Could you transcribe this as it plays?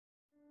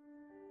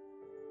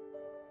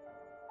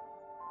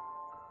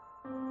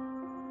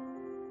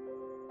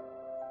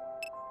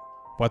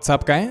What's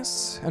up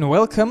guys, and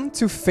welcome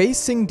to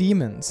Facing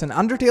Demons, an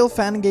Undertale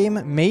fan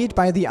game made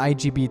by the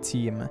IGB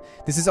Team.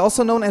 This is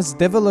also known as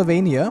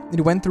Devilovania.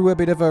 It went through a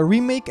bit of a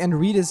remake and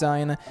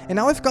redesign, and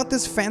now I've got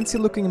this fancy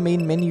looking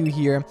main menu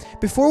here.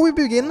 Before we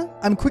begin,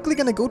 I'm quickly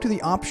gonna go to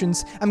the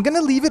options. I'm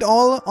gonna leave it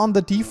all on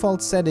the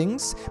default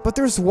settings, but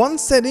there's one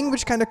setting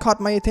which kinda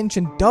caught my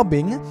attention.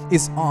 Dubbing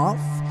is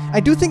off. I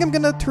do think I'm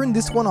gonna turn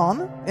this one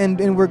on,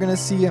 and we're gonna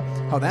see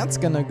how that's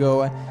gonna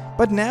go.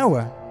 But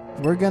now,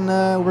 we're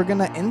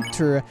gonna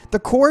enter. The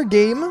core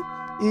game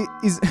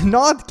is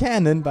not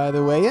canon, by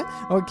the way,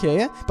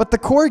 okay, but the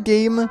core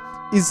game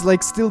is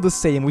like still the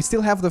same. We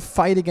still have the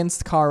fight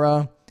against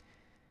Kara,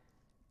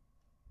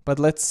 but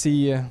let's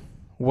see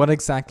what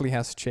exactly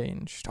has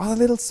changed. Oh, the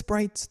little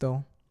sprites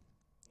though.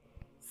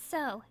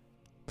 So,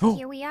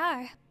 here we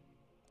are.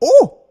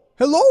 Oh,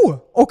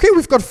 hello. Okay,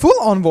 we've got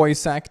full-on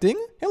voice acting.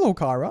 Hello,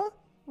 Kara.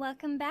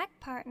 Welcome back,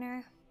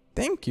 partner.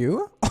 Thank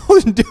you.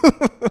 Oh, dude.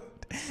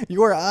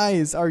 Your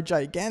eyes are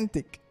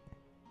gigantic.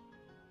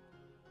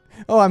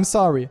 Oh, I'm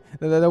sorry.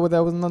 That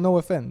was no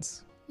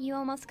offense. You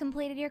almost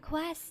completed your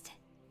quest,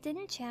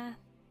 didn't ya?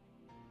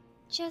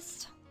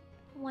 Just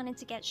wanted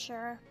to get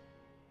sure.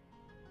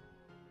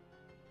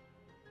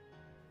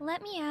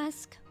 Let me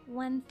ask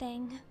one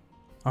thing.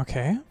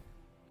 Okay.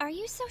 Are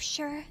you so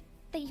sure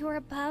that you're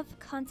above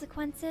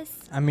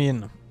consequences? I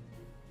mean,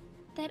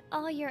 that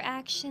all your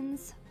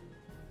actions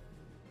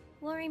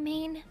will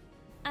remain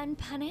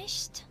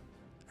unpunished?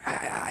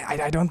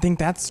 I don't think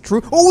that's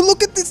true. Oh,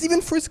 look at this.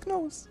 Even Frisk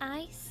knows.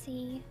 I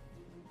see.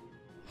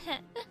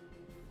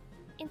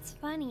 It's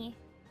funny,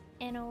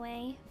 in a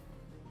way.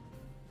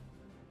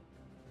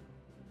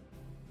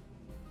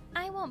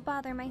 I won't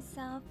bother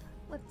myself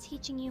with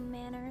teaching you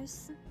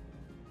manners.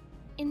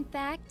 In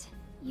fact,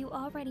 you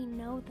already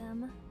know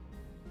them.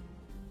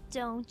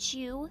 Don't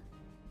you?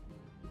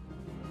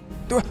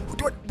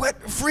 What?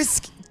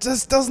 Frisk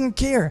just doesn't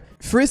care.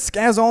 Frisk,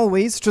 as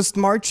always, just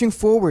marching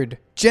forward.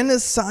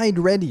 Genocide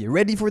ready.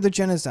 Ready for the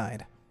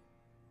genocide.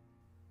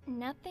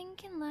 Nothing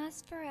can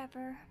last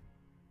forever.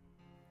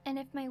 And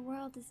if my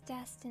world is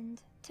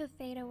destined to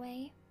fade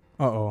away,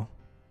 Uh-oh.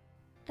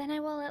 then I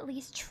will at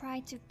least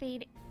try to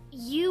fade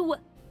you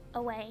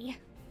away.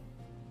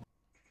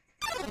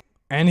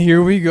 And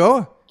here we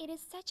go. It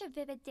is such a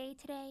vivid day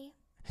today.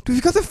 Dude,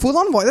 we got the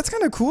full-on voice. That's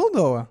kind of cool,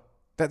 though.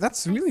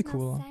 That's really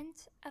cool. The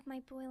scent of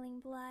my boiling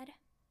blood.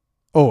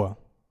 Oh.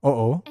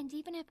 Uh-oh. And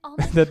even if all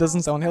That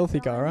doesn't sound healthy,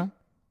 Kara.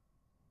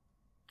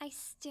 I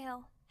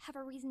still have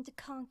a reason to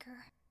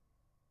conquer.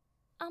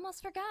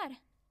 Almost forgot.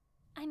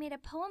 I made a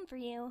poem for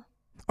you.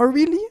 Oh,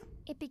 really?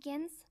 It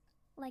begins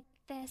like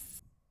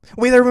this.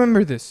 Wait, I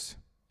remember this.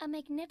 A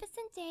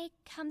magnificent day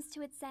comes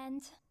to its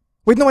end.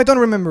 Wait, no, I don't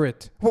remember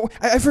it. Well,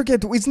 I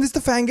forget. Isn't this the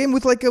fan game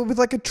with like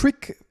a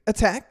trick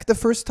attack the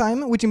first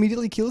time, which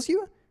immediately kills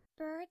you?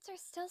 Birds are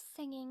still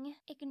singing,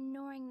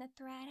 ignoring the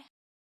thread.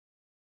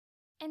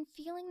 And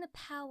feeling the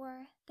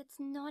power that's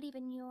not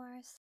even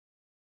yours.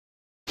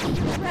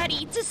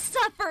 Ready to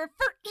suffer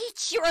for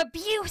each your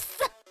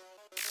abuse!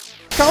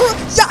 Kara?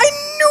 Yeah, I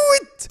knew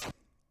it!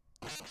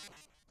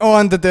 Oh,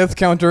 and the death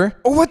counter.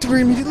 Oh, what? We're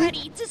immediately?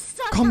 Ready to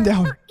suffer calm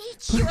down. For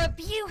each your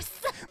abuse!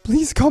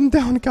 Please calm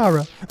down,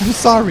 Kara. I'm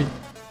sorry.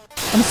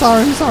 I'm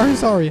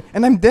sorry.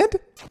 And I'm dead?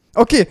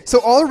 Okay,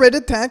 so all red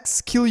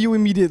attacks kill you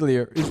immediately.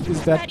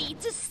 Is that... Ready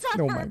to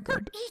suffer oh my God.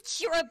 for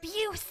each your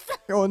abuse!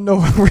 Oh no,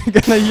 we're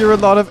gonna hear a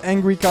lot of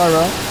angry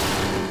Kara.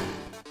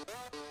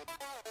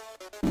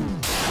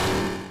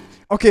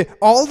 Okay,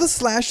 all the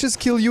slashes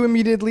kill you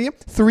immediately.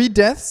 3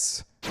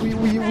 deaths. We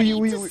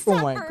oh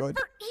my God.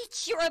 For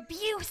each your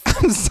abuse.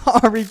 I'm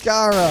sorry,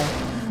 Kara.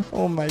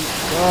 Oh my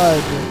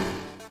God.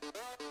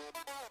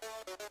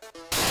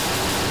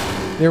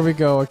 There we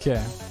go,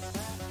 okay.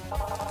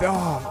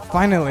 Oh,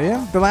 finally.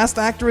 The last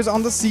actor is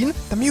on the scene.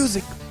 The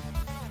music.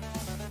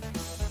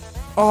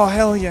 Oh,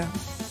 hell yeah.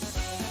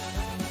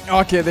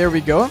 Okay, there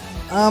we go.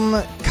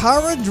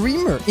 Kara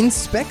Dreamer.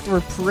 Inspect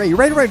or pray.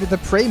 Right, the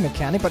pray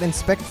mechanic, but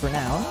inspect for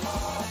now.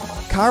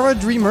 Kara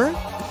Dreamer.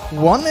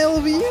 1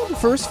 LV, the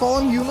first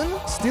fallen human.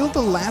 Still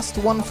the last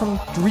one from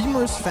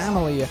Dreamer's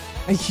family.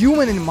 A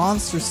human in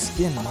monster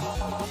skin.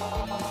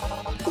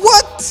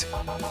 What?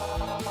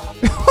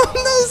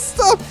 No,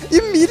 stop.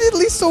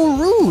 Immediately so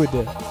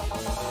rude.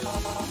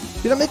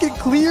 Did I make it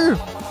clear?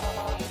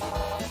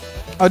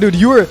 Oh, dude,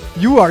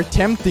 you are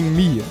tempting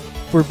me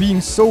for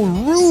being so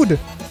rude.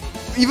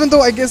 Even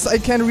though I guess I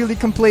can't really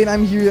complain.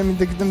 I'm here. I mean,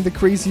 I'm the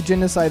crazy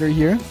genocider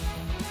here.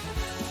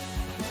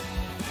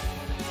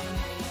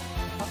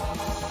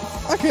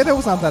 Okay, that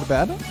was not that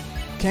bad.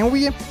 Can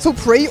we? So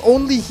Prey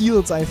only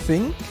heals, I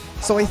think.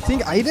 So I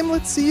think item,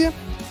 let's see.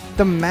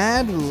 The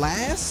Mad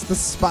Lass, the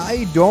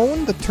Spy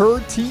Dome, the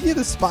Turty,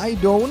 the Spy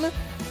Dome,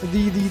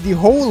 the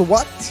whole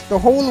what? The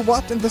whole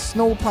what and the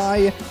Snow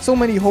Pie. So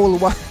many whole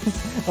what.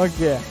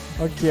 Okay.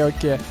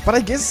 But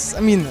I guess,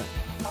 I mean,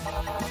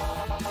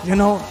 you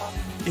know,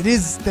 it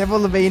is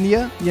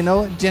Devilovania, you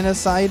know,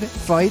 genocide,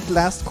 fight,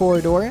 last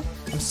corridor.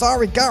 I'm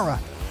sorry, Kara.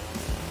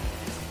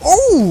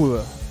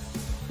 Oh!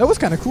 That was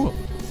kind of cool.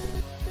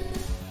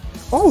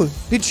 Oh,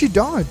 did she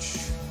dodge?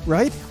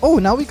 Right? Oh,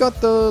 now we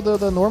got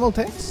the normal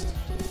text.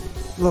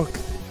 Look,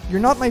 you're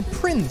not my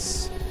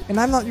prince, and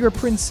I'm not your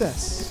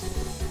princess.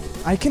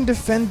 I can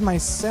defend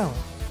myself.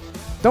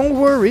 Don't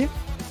worry.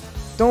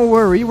 Don't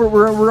worry,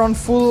 we're on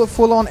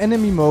full-on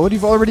enemy mode.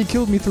 You've already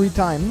killed me 3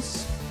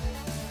 times.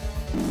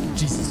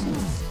 Jesus.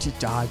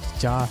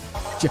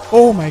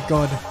 Oh my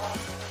god.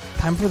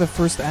 Time for the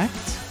first act?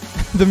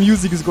 The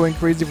music is going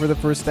crazy for the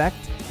first act.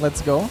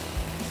 Let's go.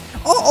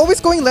 Oh, always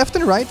going left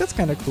and right. That's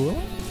kind of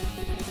cool.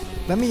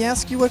 Let me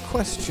ask you a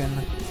question.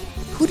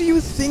 Who do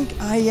you think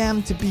I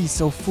am to be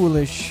so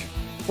foolish?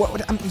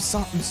 What? I'm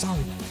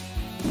sorry.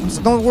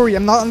 Don't worry,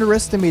 I'm not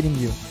underestimating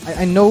you.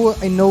 I know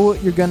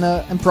you're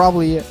gonna... I'm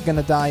probably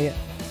gonna die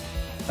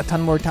a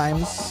ton more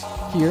times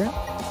here.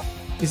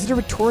 Is it a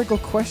rhetorical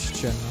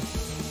question?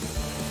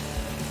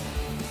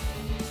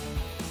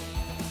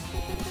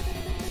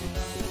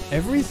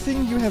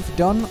 Everything you have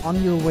done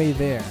on your way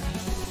there.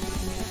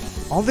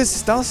 All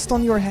this dust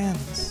on your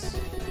hands.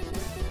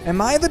 Am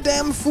I the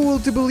damn fool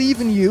to believe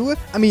in you?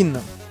 I mean...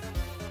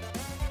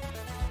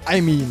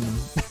 I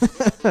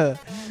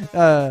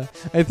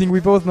think we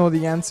both know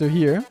the answer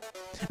here.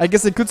 I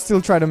guess I could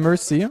still try to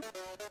mercy.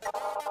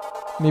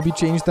 Maybe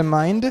change the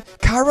mind.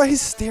 Kara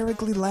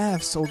hysterically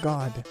laughs, oh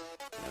god.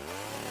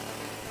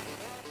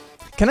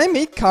 Can I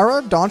make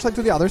Kara dodge like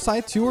to the other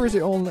side too, or is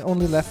it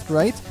only left,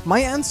 right? My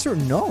answer,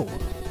 no.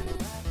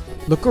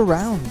 Look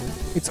around.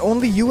 It's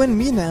only you and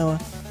me now.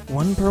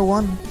 1 per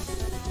 1.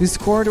 This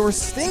corridor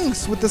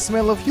stinks with the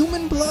smell of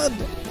human blood.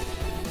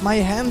 My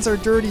hands are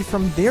dirty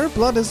from their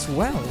blood as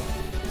well.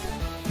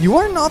 You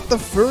are not the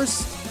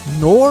first,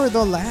 nor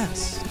the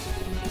last.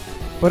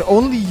 But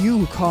only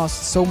you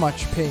caused so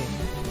much pain.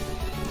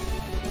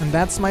 And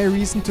that's my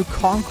reason to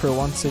conquer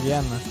once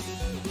again.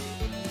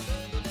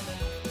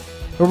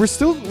 But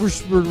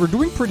we're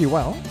doing pretty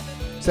well.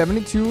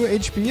 72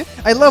 HP.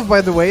 I love,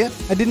 by the way,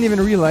 I didn't even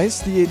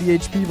realize the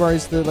HP bar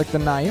is the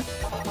knife.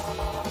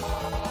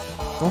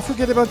 Don't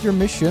forget about your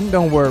mission.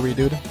 Don't worry,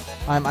 dude.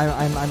 I'm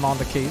on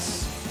the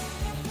case.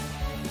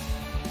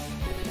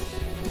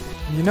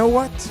 You know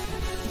what?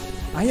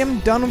 I am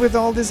done with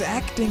all this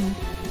acting.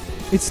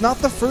 It's not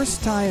the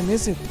first time,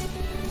 is it?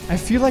 I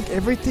feel like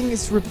everything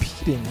is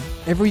repeating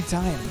every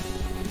time.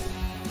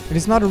 It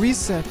is not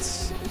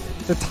resets.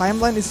 The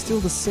timeline is still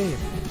the same.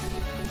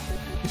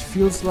 It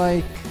feels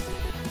like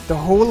the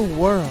whole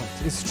world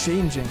is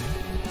changing.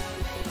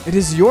 It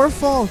is your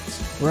fault,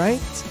 right?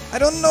 I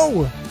don't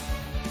know.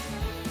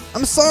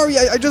 I'm sorry.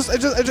 I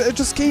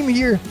just came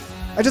here.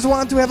 I just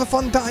wanted to have a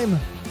fun time.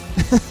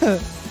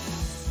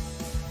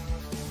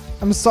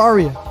 I'm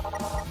sorry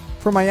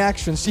for my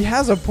actions. She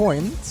has a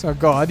point. Oh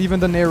god, even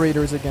the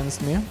narrator is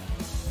against me.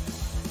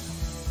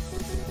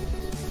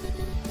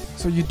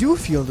 So you do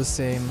feel the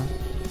same.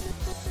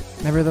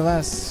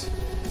 Nevertheless,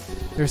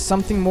 there's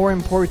something more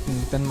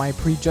important than my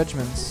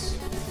prejudgments.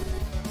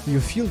 Do you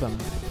feel them?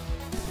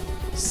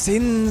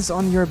 Sins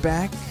on your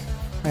back?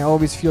 I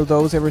always feel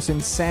those ever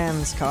since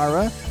Sans,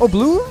 Kara. Oh,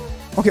 blue?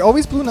 Okay,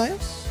 always blue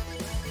knives?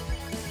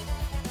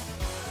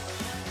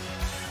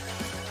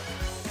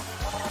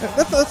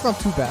 That's not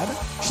too bad.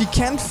 She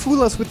can't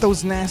fool us with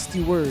those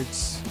nasty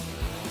words.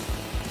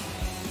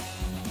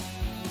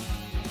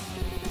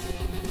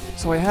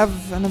 So I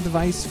have an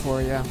advice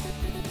for you.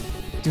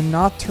 Do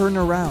not turn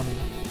around.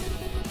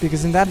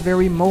 Because in that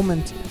very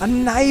moment, a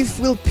knife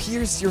will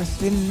pierce your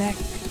thin neck.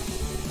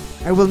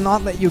 I will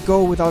not let you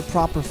go without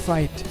proper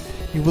fight.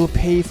 You will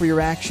pay for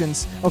your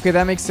actions. Okay,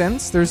 that makes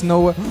sense. There's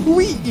no...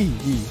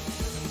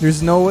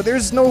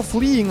 There's no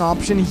fleeing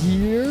option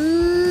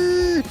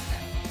here.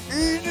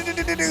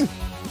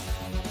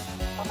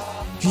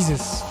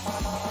 Jesus.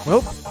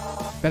 Well,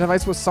 that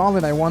advice was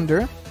solid, I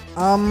wonder.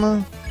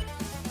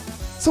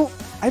 So,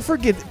 I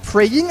forget.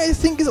 Praying, I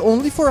think, is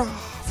only for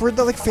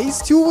the, like,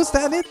 phase 2. Was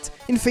that it?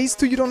 In phase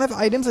 2, you don't have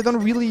items? I don't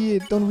really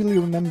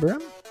remember.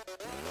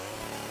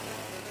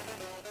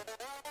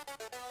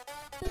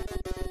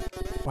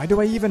 Why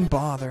do I even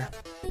bother?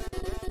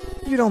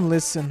 You don't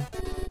listen.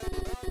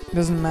 It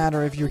doesn't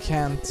matter if you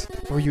can't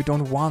or you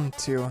don't want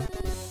to.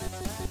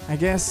 I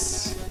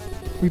guess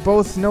we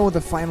both know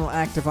the final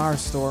act of our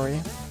story.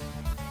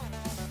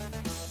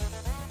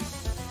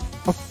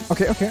 Oh,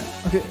 okay.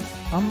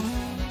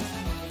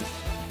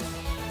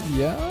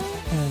 Yeah,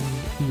 and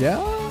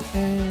yeah,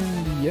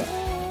 and yeah,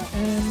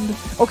 and...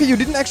 Okay, you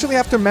didn't actually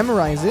have to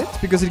memorize it,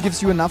 because it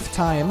gives you enough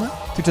time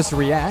to just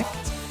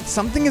react.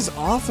 Something is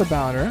off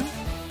about her.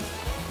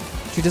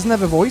 She doesn't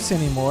have a voice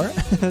anymore,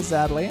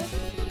 sadly.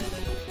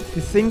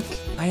 You think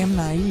I am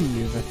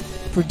naive,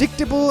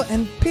 predictable,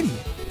 and petty.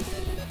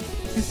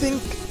 You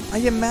think I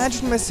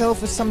imagine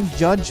myself as some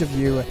judge of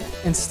you,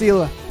 and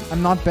still,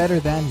 I'm not better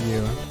than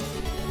you.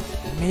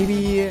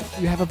 Maybe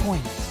you have a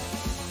point.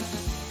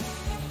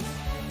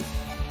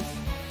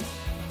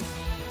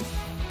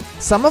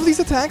 Some of these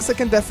attacks I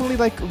can definitely,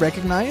 like,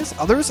 recognize.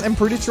 Others I'm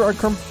pretty sure are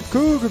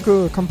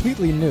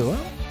completely new.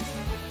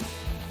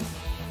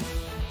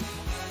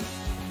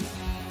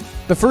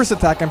 The first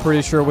attack I'm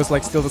pretty sure was,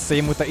 like, still the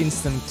same with the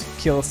instant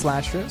kill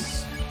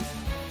slashes.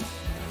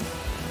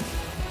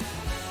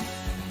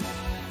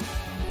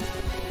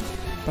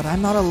 But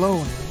I'm not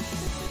alone.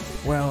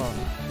 Well,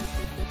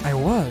 I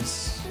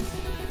was.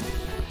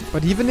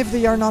 But even if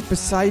they are not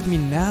beside me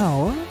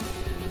now,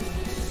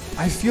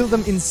 I feel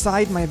them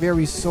inside my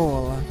very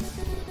soul.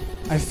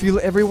 I feel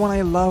everyone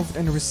I loved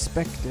and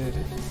respected.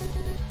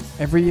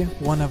 Every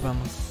one of them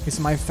is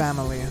my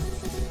family.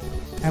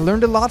 I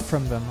learned a lot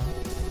from them.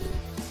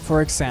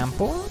 For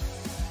example,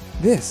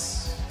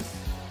 this.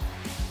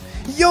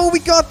 Yo, we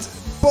got...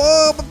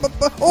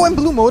 Oh, and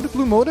blue mode.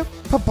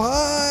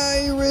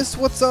 Papyrus,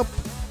 what's up?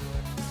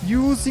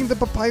 Using the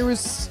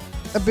Papyrus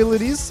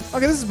abilities.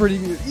 Okay, this is pretty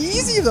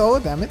easy though.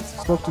 Damn it,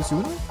 spoke too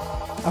soon.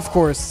 Of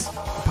course,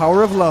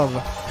 power of love.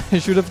 I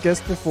should have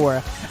guessed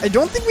before. I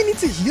don't think we need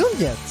to heal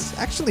yet.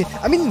 Actually,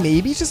 I mean,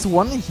 maybe just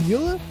one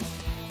heal.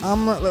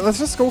 Let's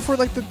just go for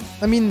like the...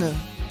 I mean,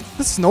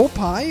 the snow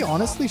pie,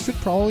 honestly, should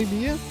probably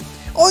be it.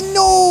 Oh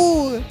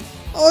no!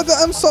 Oh,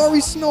 I'm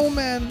sorry,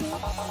 snowman.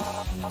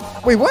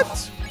 Wait,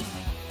 what?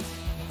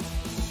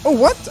 Oh,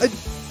 what?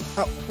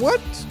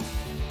 What?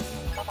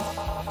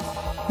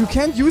 You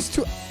can't use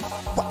to...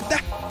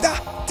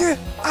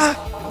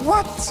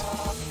 What?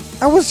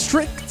 I was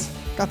tricked.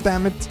 God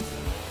damn it.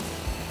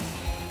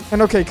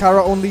 And okay,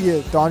 Kara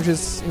only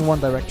dodges in one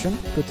direction.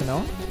 Good to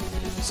know.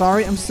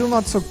 Sorry, I'm still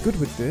not so good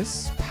with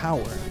this.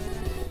 Power.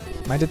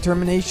 My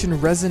determination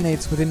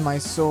resonates within my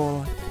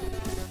soul.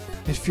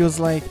 It feels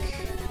like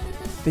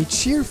they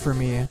cheer for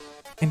me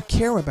and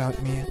care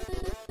about me.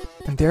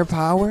 And their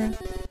power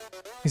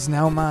is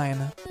now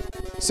mine.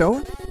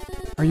 So,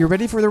 are you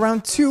ready for the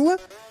round 2?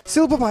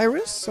 Still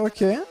Papyrus,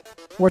 okay.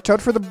 Watch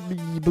out for the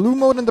blue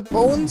mode and the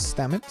bones.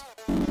 Damn it.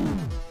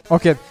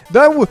 Okay,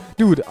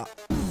 dude.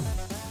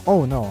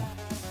 Oh no.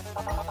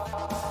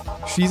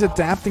 She's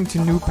adapting to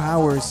new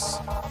powers.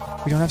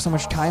 We don't have so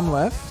much time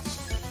left.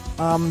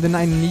 Then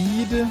I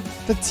need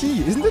the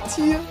T. Isn't the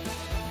T?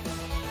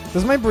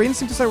 Does my brain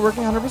seem to start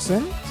working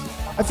 100%?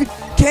 I think.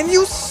 Can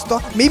you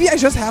stop? Maybe I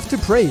just have to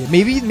pray.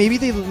 Maybe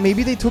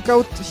they took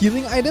out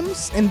healing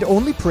items and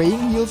only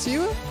praying heals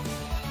you.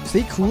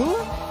 Stay cool.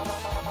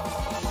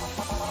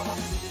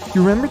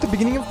 You remember at the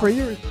beginning of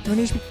prayer?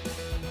 20 HP.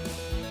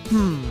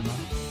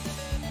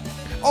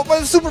 Oh,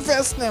 but it's super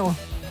fast now.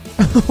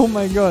 Oh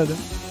my god.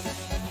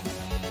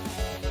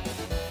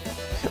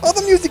 Oh,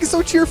 the music is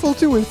so cheerful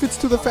too. It fits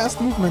to the fast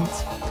movement.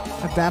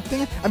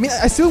 Adapting. I mean,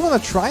 I still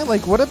want to try.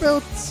 Like, what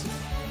about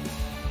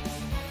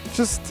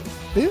just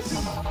this?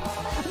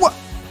 What?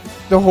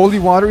 The holy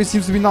water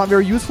seems to be not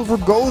very useful for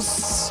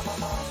ghosts.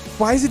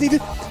 Why is it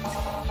needed?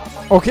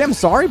 Okay, I'm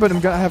sorry, but I'm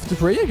gonna have to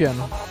pray again.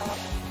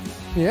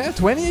 Yeah,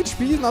 20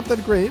 HP is not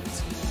that great.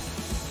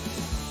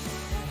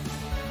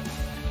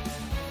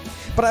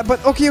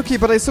 But okay,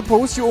 but I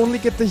suppose you only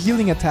get the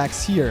healing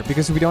attacks here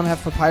because we don't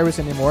have Papyrus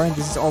anymore, and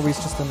this is always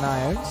just the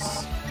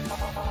knives.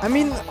 I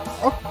mean,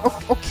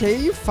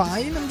 okay,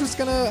 fine. I'm just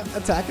gonna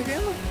attack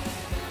again.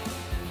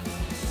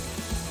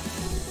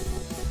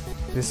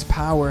 This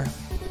power.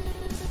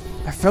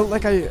 I felt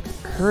like I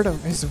heard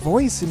his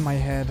voice in my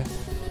head.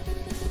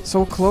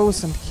 So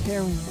close and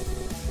caring.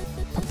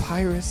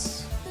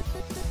 Papyrus.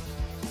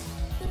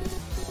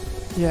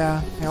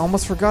 Yeah, I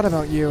almost forgot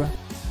about you.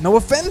 No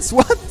offense,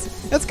 what?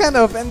 That's kind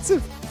of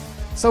offensive.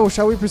 So,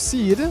 shall we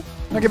proceed?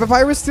 Okay,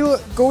 Papyrus still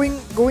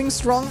going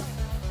strong.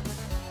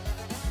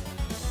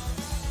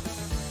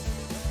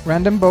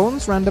 Random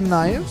bones, random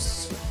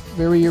knives.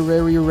 Very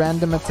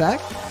random attack.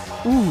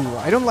 Ooh,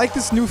 I don't like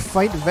this new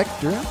fight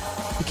vector.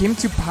 Became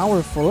too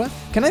powerful.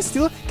 Can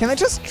I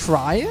just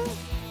try?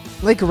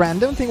 Like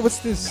random thing, what's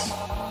this?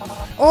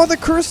 Oh, the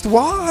cursed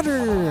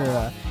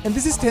water! And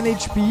this is 10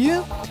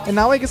 HP. And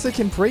now I guess I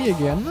can pray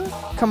again.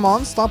 Come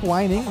on, stop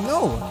whining.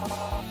 No.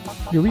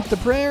 You read the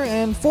prayer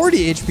and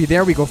 40 HP.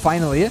 There we go,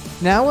 finally.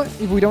 Now,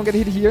 if we don't get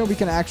hit here, we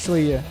can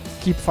actually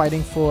keep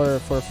fighting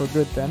for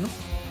good then.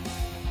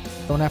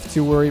 Don't have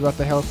to worry about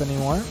the health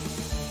anymore.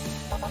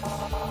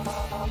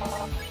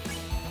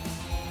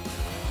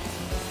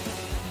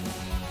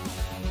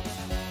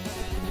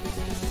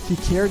 He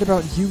cared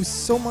about you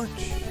so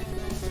much.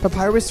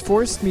 Papyrus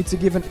forced me to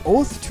give an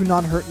oath to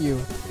not hurt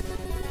you.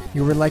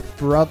 You were like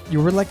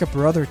a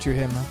brother to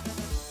him.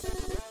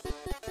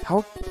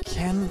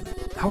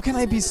 How can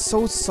I be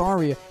so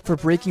sorry for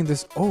breaking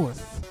this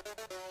oath?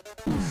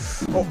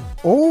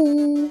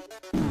 Oh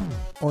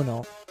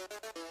no.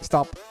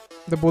 Stop.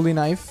 The bully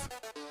knife.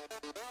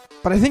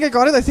 But I think I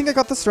got it. I think I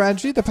got the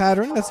strategy, the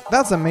pattern.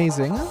 That's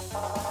amazing.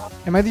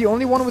 Am I the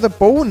only one with a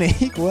bone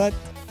ache? What?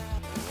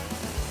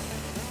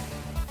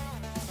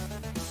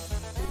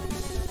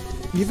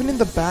 Even in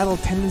the battle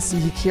tendency,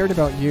 he cared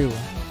about you.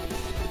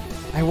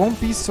 I won't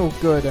be so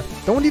good.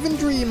 Don't even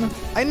dream.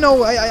 I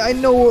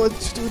know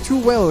too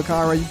well,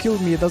 Kara. You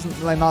killed me. It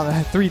doesn't, like, not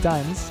 3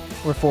 times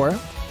or 4.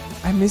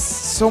 I miss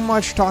so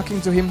much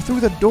talking to him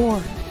through the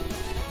door.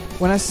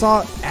 When I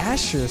saw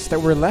ashes that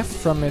were left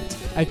from it,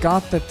 I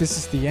got that this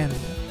is the end.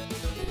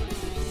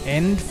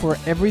 End for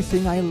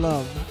everything I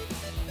love.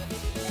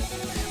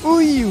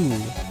 Ooh.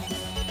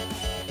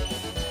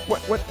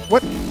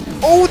 What?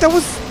 Oh, that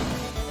was...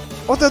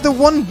 Oh, the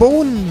one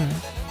bone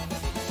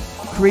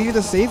created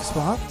a safe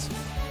spot.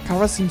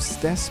 Kara seems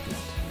desperate.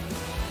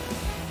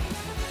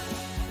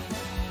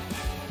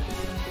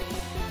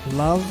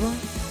 Love?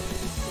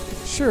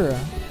 Sure,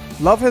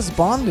 love has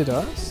bonded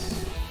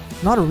us.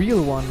 Not a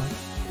real one.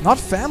 Not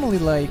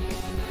family-like.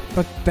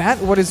 But that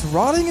what is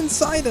rotting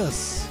inside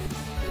us.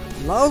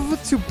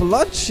 Love to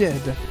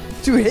bloodshed.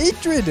 To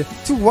hatred.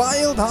 To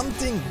wild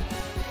hunting.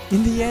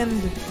 In the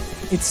end,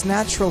 it's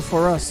natural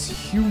for us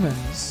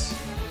humans.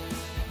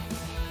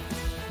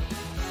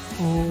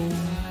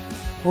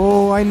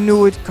 Oh, I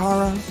knew it,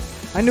 Kara.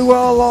 I knew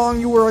all along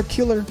you were a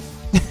killer.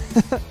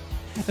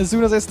 As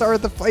soon as I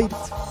started the fight.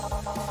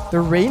 The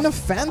rain of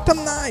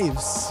phantom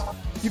knives.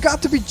 You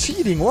got to be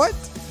cheating, what?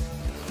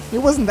 It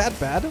wasn't that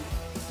bad.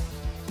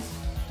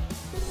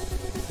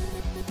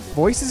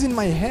 Voices in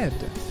my head.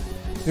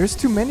 There's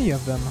too many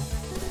of them.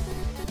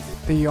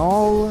 They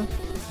all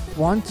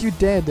want you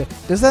dead.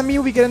 Does that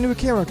mean we get a new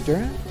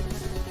character?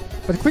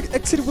 But quick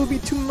exit will be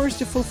too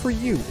merciful for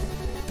you.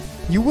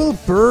 You will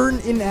burn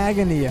in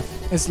agony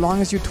as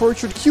long as you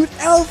tortured cute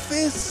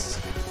Elphys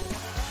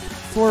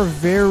for a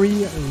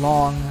very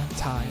long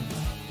time.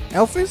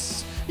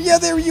 Elphys? Yeah,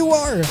 there you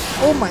are!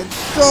 Oh my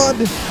god!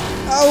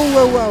 Ow,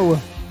 ow, ow!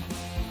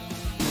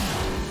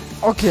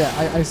 Okay,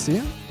 I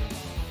see.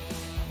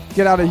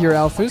 Get out of here,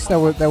 Elphys.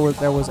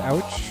 That was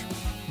ouch.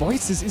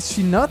 Voices, is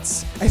she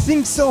nuts? I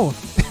think so.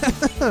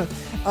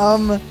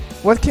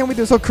 What can we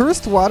do? So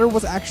cursed water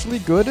was actually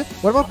good.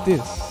 What about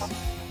this?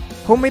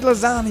 Homemade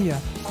lasagna.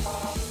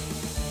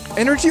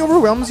 Energy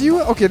overwhelms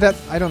you? Okay, that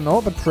I don't know,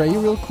 but pray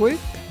real quick.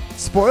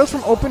 Spoils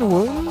from open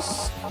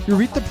wounds. You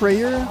read the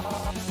prayer.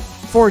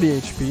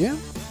 40 HP.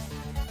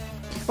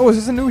 Oh, is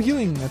this a new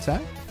healing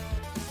attack?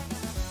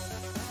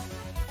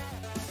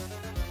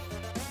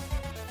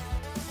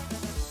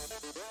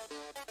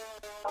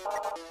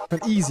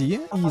 But easy,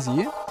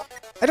 easy.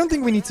 I don't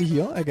think we need to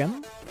heal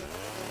again.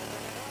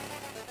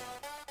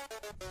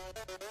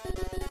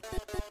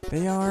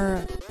 They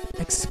are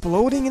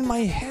exploding in my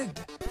head.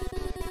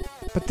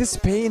 But this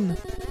pain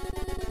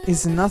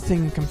is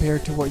nothing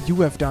compared to what you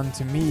have done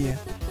to me.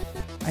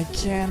 I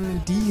can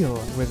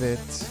deal with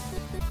it.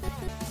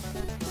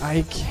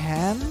 I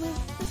can?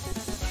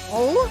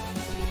 Oh?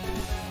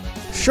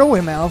 Show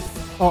him, Elf.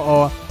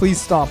 Uh-oh.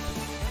 Please stop.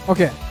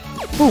 Okay.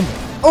 Boom.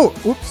 Oh,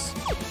 oops.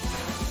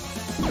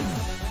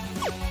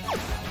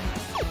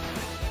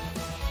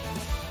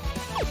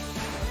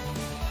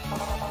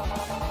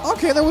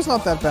 Okay, that was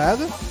not that bad.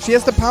 She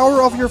has the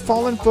power of your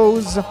fallen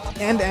foes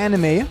and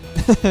anime.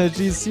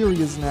 She's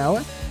serious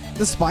now.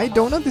 The spy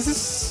donut, this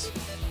is...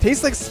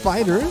 tastes like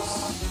spiders.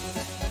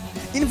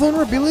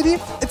 Invulnerability,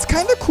 it's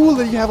kind of cool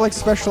that you have like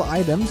special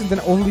items and then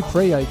only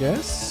prey, I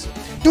guess.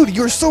 Dude,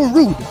 you're so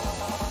rude.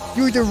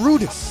 You're the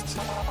rudest.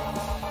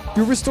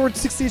 You restored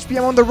 60 HP,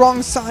 I'm on the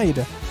wrong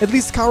side. At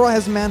least Kara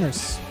has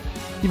manners.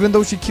 Even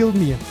though she killed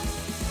me.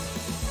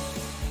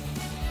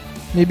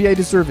 Maybe I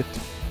deserve it.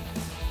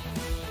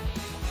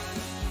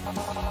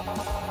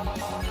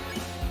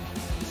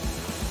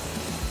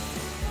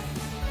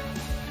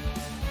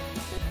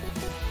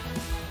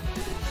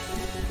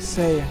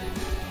 Say,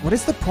 what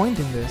is the point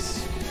in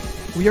this?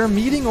 We are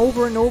meeting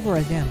over and over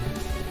again.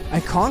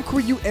 I conquer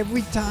you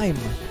every time.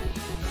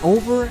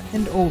 Over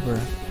and over.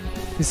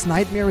 This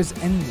nightmare is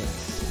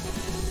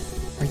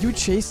endless. Are you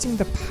chasing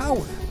the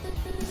power?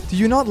 Do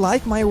you not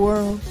like my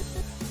world?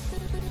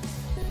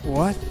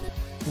 What?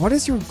 What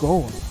is your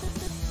goal?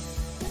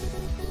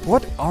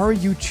 What are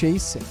you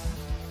chasing?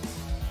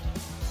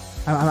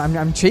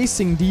 I'm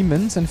chasing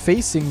demons and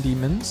facing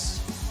demons.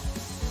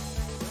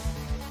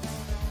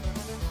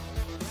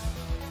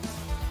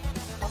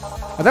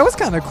 Oh, that was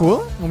kind of cool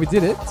when we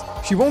did it.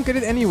 She won't get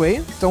it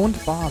anyway.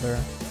 Don't bother.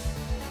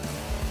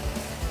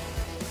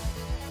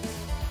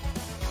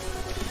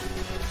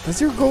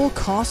 Does your goal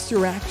cost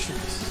your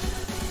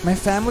actions? My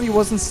family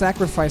wasn't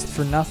sacrificed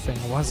for nothing,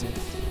 was it?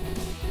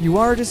 You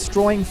are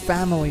destroying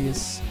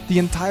families, the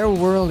entire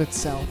world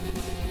itself.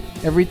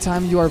 Every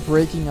time you are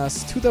breaking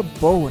us to the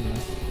bone.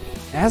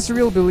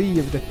 Azrael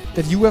believed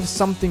that you have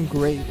something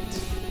great.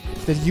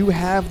 That you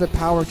have the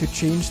power to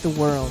change the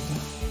world.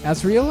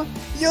 Azrael?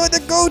 You're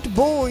the goat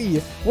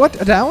boy! What?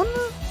 Down?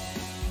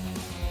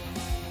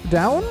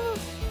 Down?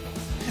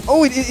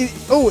 Oh,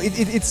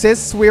 it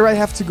says where I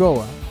have to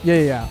go.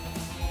 Yeah.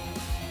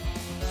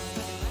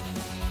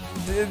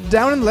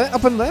 Down and left?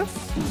 Up and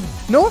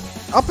left? No?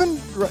 Up and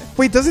right.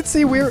 Wait, does it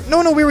say where?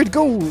 No, where it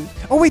goes.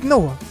 Oh, wait,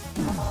 no.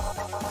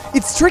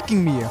 It's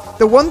tricking me.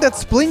 The one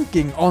that's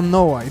blinking. Oh,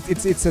 no.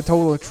 It's a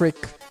total trick.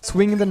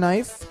 Swing the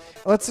knife.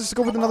 Let's just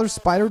go with another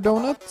spider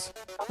donut.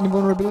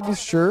 Invulnerability,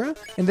 sure.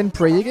 And then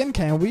pray again,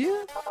 can we?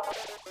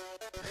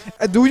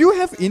 Do you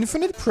have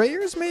infinite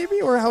prayers,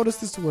 maybe? Or how does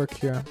this work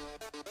here?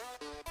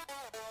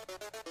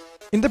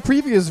 In the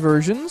previous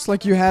versions,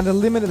 like, you had a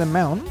limited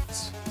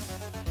amount.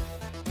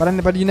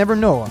 But you never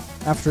know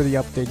after the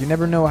update. You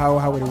never know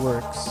how it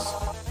works.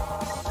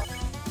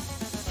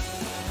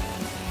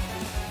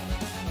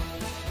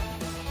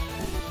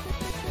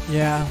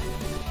 Yeah,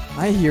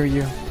 I hear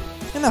you.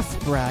 Enough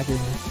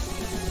bragging.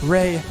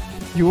 Ray,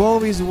 you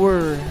always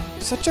were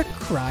such a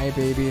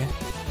crybaby.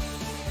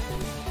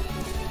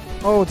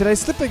 Oh, did I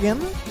slip again?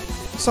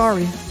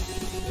 Sorry.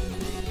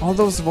 All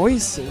those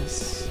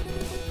voices.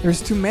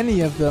 There's too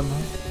many of them.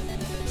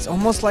 It's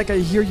almost like I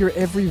hear your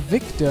every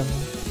victim.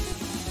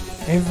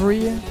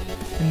 Every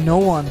and no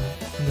one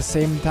at the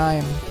same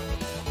time.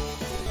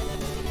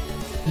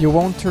 You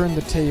won't turn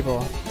the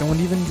table. Don't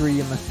even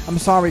dream. I'm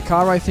sorry,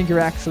 Kara, I think you're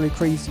actually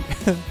crazy.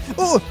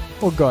 Oh!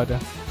 Oh god.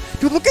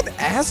 Dude, look at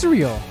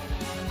Azrael!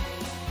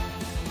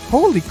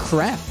 Holy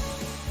crap!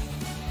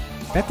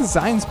 That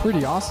design's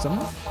pretty awesome.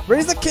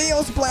 Where's the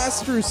Chaos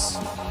Blasters?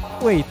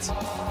 Wait,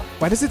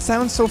 why does it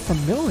sound so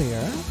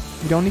familiar?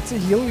 We don't need to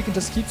heal, we can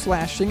just keep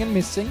slashing and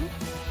missing.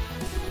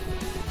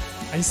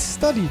 I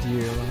studied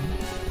you.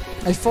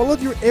 I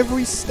followed your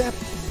every step,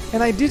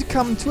 and I did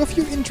come to a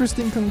few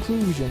interesting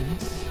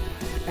conclusions.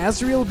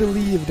 Azrael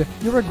believed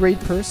you're a great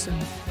person,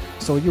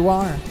 so you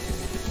are.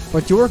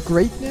 But your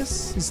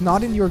greatness is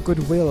not in your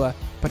goodwill,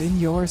 but in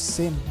your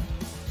sin.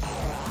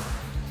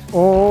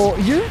 Oh,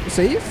 here,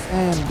 safe,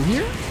 and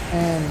here,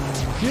 and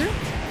here.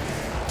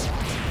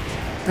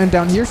 And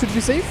down here should be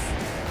safe.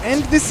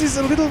 And this is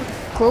a little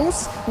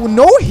close. Oh,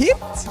 no hit?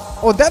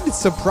 Oh, that is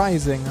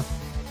surprising.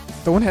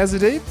 Don't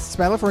hesitate.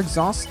 Spell for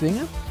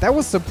exhausting. That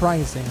was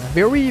surprising.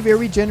 Very,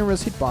 very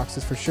generous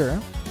hitboxes for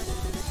sure.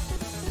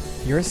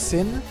 Your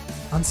sin,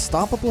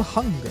 unstoppable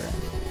hunger.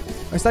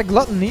 Or is that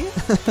gluttony?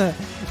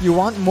 You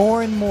want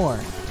more and more.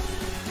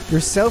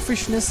 Your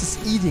selfishness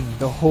is eating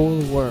the whole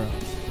world.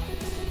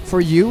 For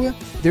you,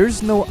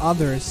 there's no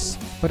others,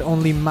 but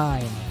only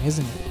mine,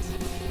 isn't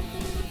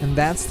it? And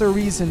that's the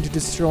reason to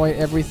destroy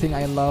everything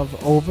I love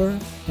over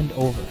and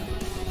over.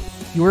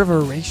 You're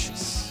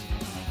voracious.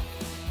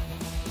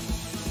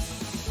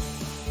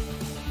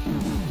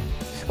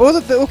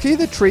 Oh, okay,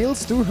 the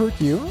trails do hurt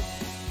you.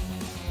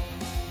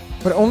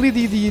 But only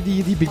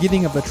the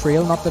beginning of the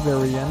trail, not the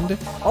very end.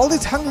 All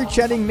this hunger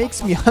chatting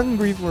makes me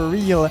hungry for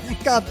real.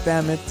 God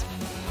damn it.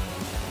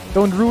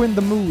 Don't ruin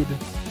the mood.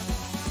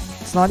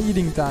 It's not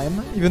eating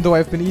time, even though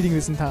I've been eating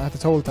this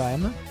whole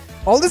time.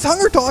 All this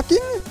hunger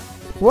talking?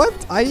 What?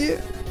 I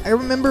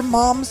remember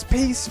Mom's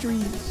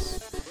pastries.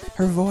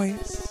 Her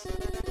voice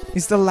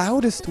is the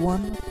loudest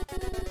one.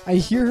 I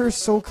hear her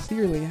so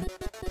clearly.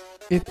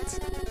 It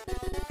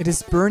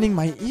is burning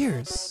my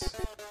ears.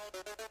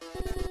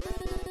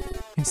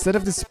 Instead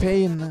of this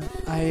pain,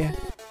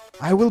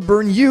 I will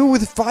burn you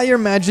with fire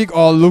magic.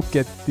 Oh, look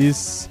at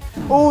this.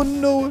 Oh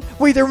no.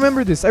 Wait, I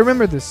remember this.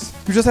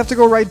 You just have to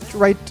go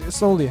right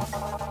slowly.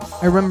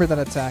 I remember that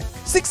attack.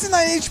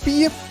 69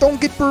 HP. Don't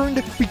get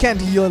burned. We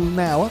can't heal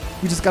now.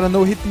 We just gotta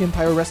no-hit the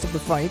entire rest of the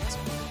fight.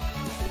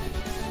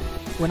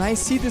 When I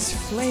see this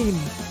flame,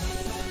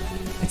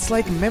 it's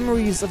like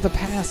memories of the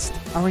past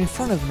are in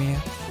front of me.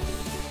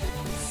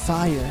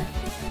 Fire.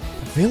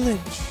 A village.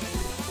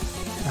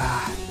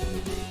 Ah.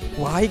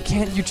 Why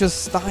can't you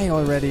just die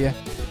already?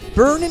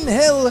 Burn in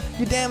hell,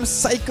 you damn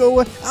psycho.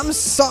 I'm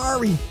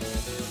sorry.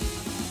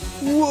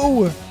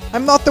 Whoa.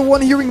 I'm not the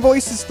one hearing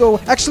voices though.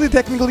 Actually,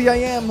 technically I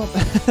am.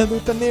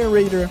 With the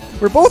narrator.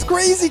 We're both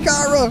crazy,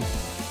 Kara.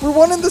 We're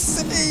one and the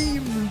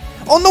same.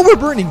 Oh no, we're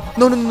burning.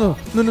 No.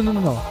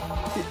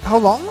 How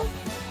long?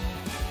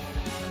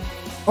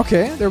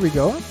 Okay, there we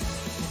go.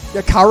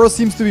 Yeah, Kara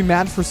seems to be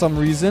mad for some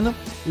reason.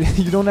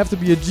 You don't have to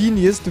be a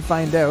genius to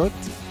find out.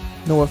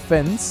 No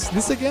offense.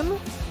 This again?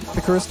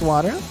 The cursed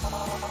water.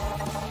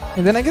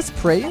 And then I guess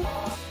pray.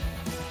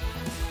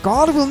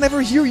 God will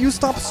never hear you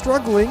stop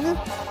struggling.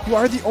 You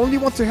are the only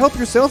one to help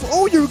yourself.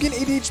 Oh, you gain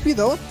 80 HP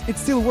though. It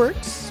still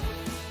works.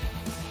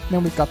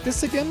 Then we got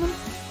this again.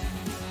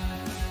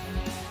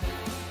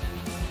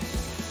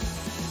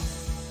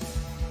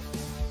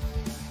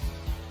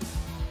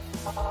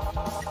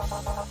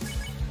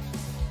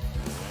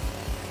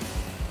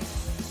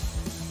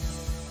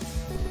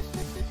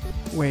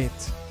 Wait.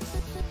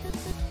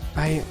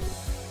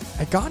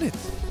 I got it.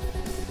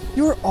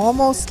 You're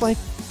almost like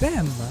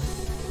them.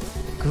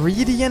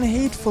 Greedy and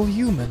hateful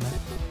human.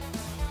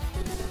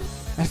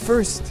 At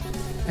first,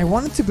 I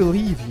wanted to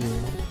believe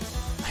you.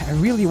 I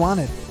really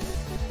wanted.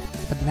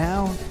 But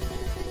now,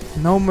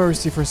 no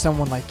mercy for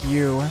someone like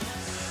you.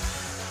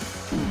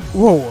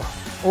 Whoa.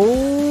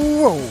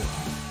 Oh, whoa.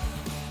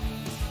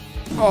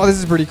 Oh, this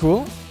is pretty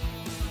cool.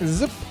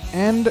 Zip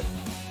and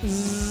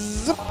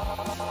zip.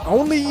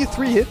 Only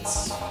 3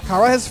 hits.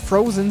 Kara has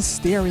frozen,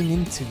 staring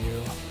into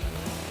you.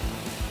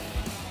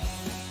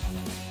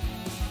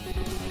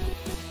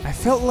 I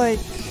felt like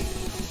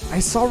I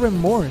saw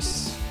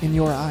remorse in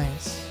your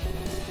eyes.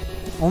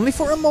 Only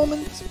for a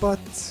moment, but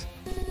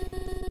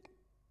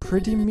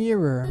pretty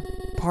mirror,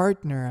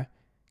 partner,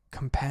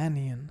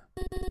 companion.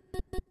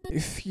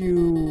 If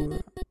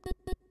you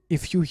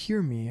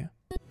hear me,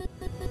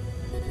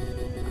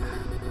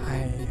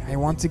 I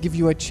want to give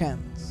you a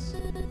chance.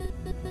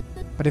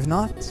 But if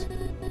not,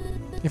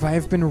 if I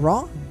have been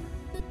wrong,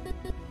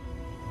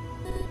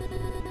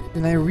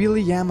 then I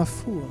really am a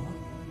fool.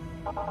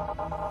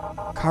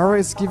 Kara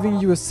is giving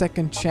you a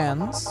second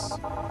chance.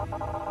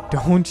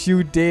 Don't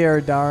you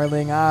dare,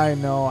 darling. I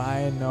know.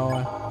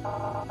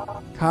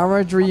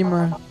 Kara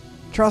Dreamer.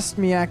 Trust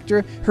me,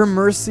 actor. Her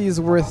mercy is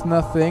worth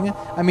nothing.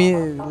 I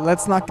mean,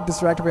 let's not get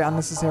distracted by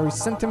unnecessary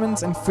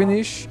sentiments and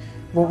finish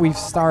what we've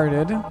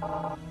started.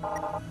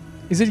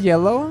 Is it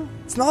yellow?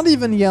 It's not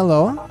even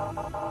yellow.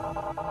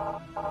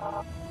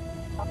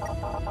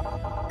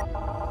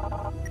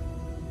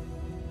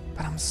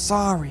 But I'm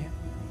sorry.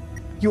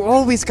 You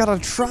always gotta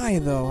try,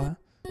 though.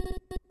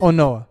 Oh,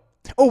 no.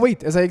 Oh,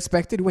 wait, as I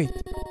expected, wait.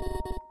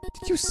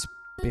 Did you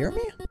spare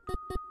me?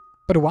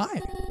 But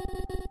why?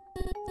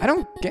 I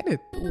don't get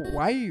it.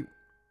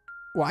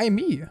 Why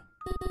me?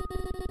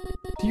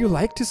 Do you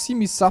like to see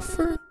me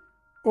suffer?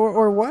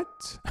 Or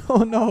what?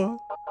 Oh, no.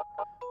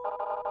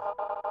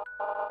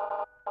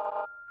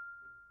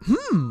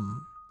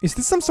 Is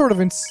this some sort of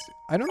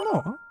I don't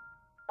know.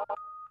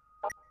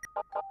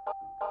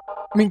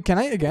 I mean, can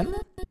I again?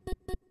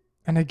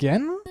 And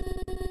again?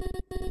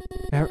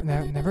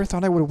 Never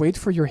thought I would wait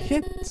for your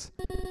hit.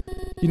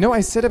 You know,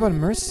 I said about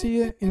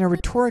mercy in a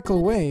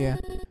rhetorical way.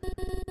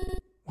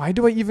 Why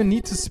do I even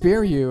need to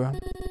spare you?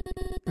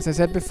 As I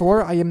said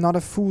before, I am not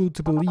a fool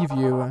to believe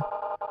you.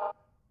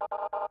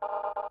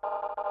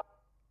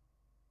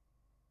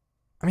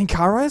 I mean,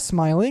 Kara is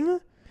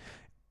smiling.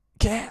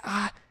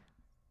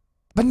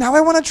 But now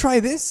I want to try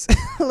this.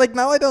 Like,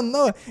 now I don't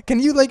know. Can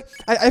you, like...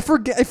 I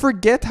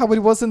forget how it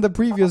was in the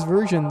previous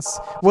versions.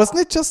 Wasn't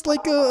it just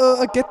like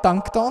a get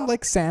dunked on,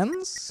 like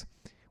Sans?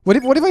 What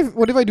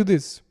if I do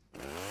this?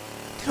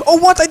 Oh,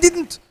 what? I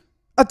didn't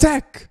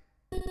attack.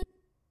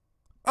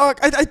 Oh,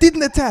 I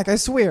didn't attack, I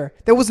swear.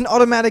 That was an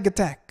automatic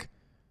attack.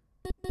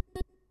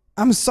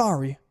 I'm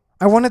sorry.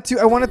 I wanted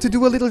to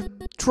do a little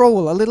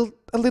troll, a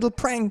little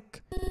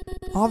prank.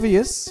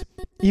 Obvious.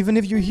 Even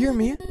if you hear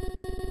me,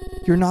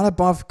 you're not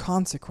above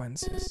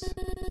consequences.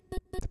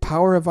 The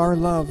power of our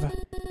love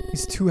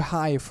is too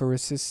high for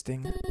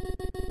resisting.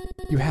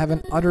 You have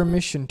an utter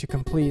mission to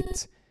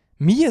complete.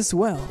 Me as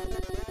well.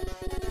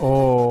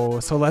 Oh,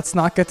 so let's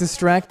not get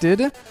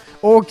distracted.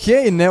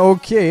 Okay,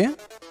 okay.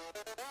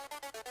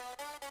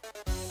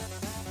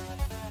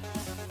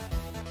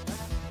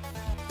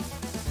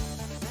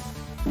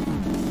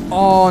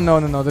 Oh,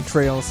 no, the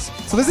trails.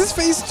 So this is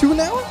phase 2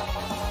 now?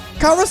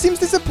 Kara seems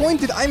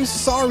disappointed. I'm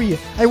sorry.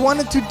 I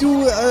wanted to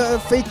do a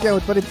fake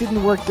out, but it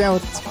didn't work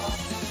out.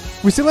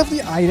 We still have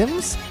the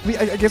items.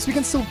 I guess we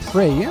can still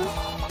pray.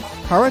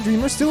 Kara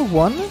Dreamer still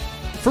won.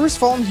 First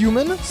fallen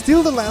human.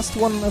 Still the last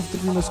one of the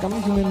Dreamer's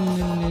coming. Human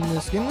in the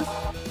skin.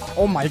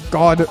 Oh my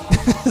god.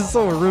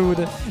 So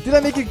rude. Did I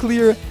make it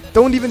clear?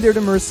 Don't even dare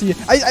to mercy.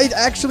 I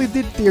actually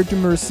did dare to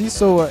mercy,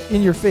 so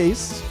in your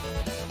face.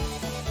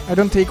 I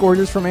don't take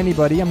orders from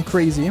anybody. I'm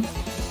crazy.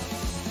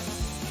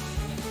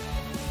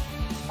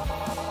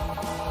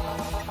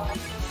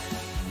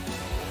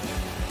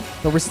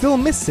 But we're still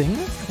missing.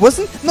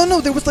 Wasn't?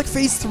 No, there was like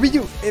phase 3.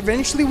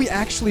 Eventually we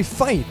actually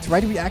fight,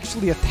 right? We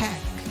actually attack.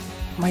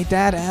 My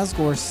dad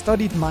Asgore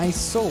studied my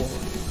soul.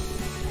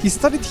 He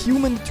studied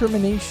human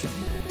determination.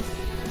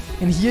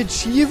 And he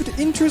achieved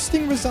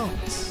interesting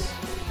results.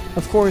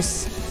 Of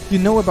course, you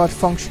know about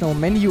functional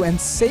menu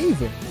and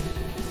saving.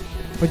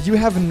 But you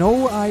have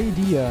no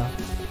idea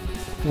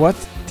what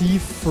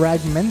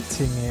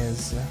defragmenting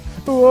is.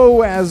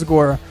 Oh,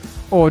 Asgore.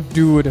 Oh,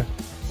 dude.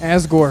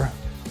 Asgore.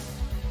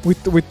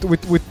 With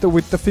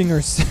the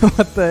fingers.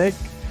 What the heck?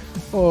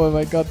 Oh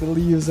my god, the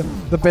leaves.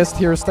 The best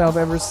hairstyle I've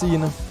ever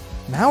seen.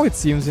 Now it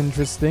seems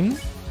interesting.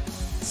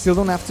 Still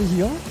don't have to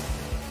heal.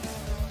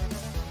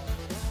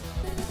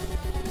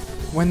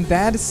 When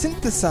Dad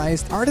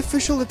synthesized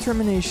artificial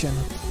determination,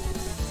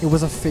 it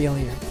was a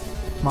failure.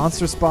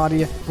 Monster's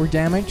body were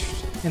damaged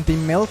and they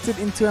melted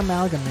into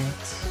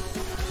amalgamate.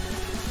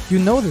 You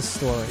know this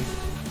story.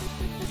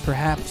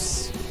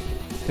 Perhaps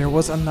there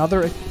was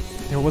another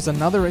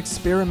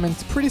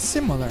experiment pretty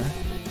similar,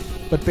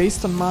 but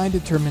based on my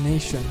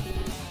determination,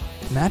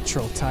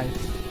 natural type.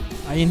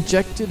 I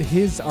injected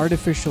his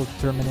artificial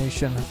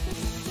determination,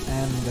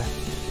 and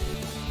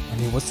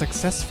it was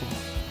successful.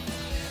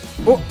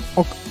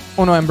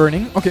 Oh no, I'm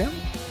burning. Okay.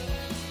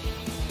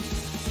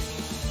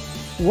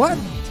 What?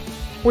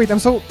 Wait, I'm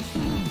so...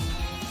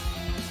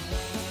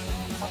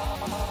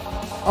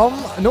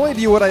 no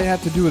idea what I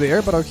had to do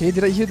there, but okay.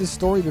 Did I hear this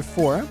story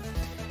before?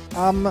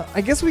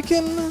 I guess we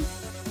can...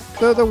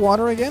 The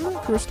water again?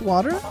 Cursed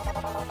water?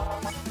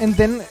 And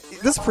then...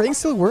 Does praying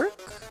still work?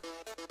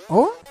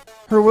 Oh?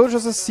 Her will is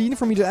just a scene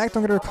for me to act.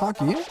 Don't get her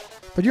cocky.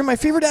 But you're my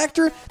favorite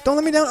actor. Don't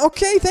let me down.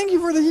 Okay, thank you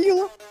for the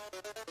heal.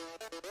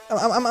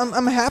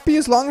 I'm happy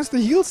as long as the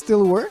heals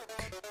still work.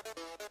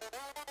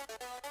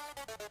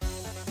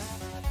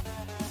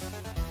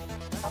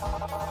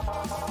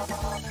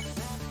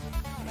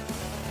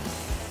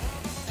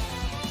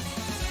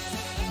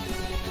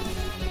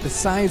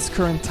 Besides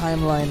current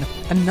timeline,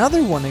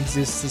 another one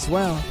exists as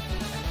well.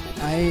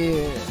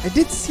 I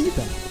did see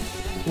them.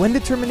 When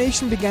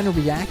determination began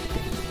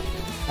reacting,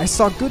 I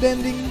saw good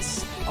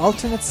endings,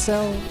 alternate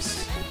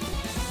selves,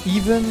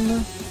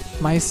 even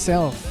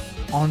myself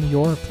on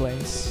your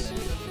place.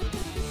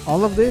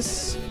 All of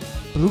this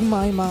blew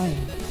my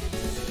mind.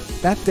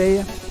 That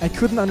day, I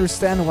couldn't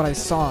understand what I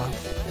saw,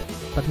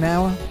 but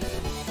now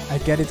I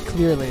get it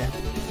clearly.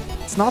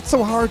 It's not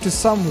so hard to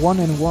sum 1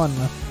 and 1.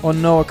 Oh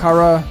no,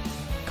 Kara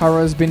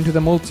has been to the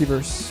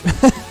multiverse.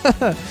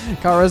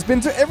 Kara has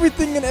been to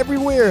everything and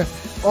everywhere.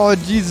 Oh,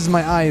 Jesus,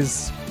 my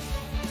eyes.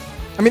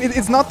 I mean,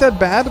 it's not that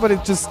bad, but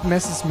it just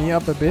messes me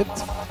up a bit.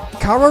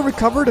 Kara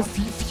recovered a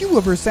few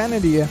of her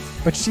sanity,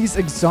 but she's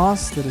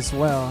exhausted as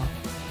well.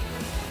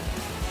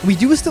 We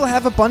do still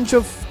have a bunch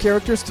of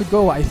characters to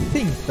go, I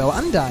think, though.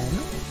 Undyne.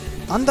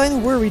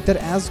 Undyne worried that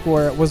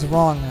Asgore was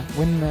wrong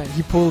when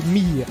he pulled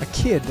me, a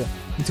kid,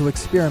 into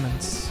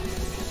experiments.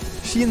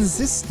 She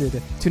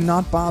insisted to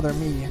not bother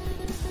me.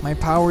 My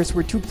powers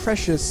were too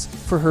precious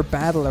for her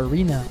battle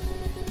arena.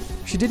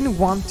 She didn't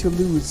want to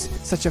lose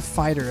such a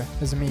fighter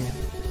as me.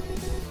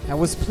 I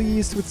was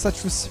pleased with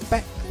such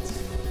respect.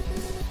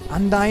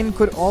 Undyne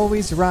could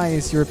always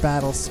rise your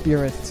battle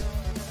spirit.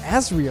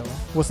 Asriel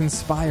was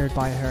inspired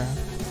by her.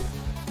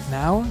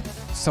 Now,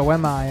 so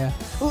am I.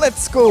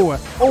 Let's go!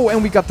 Oh,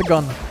 and we got the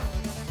gun.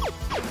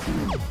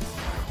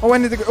 Oh,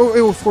 and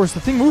of course, the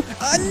thing moved.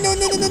 No,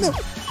 no, no, no, no!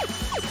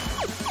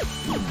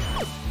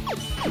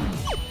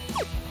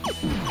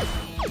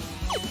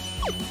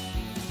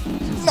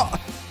 No!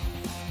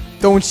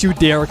 Don't you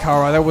dare,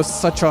 Kara. That was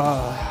such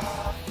a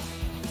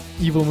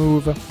evil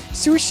move.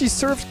 Sushi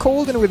served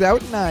cold and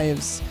without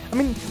knives. I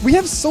mean, we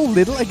have so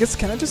little, I guess,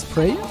 can I just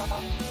pray?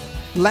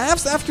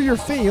 Laughs after your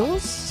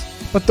fails,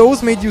 but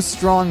those made you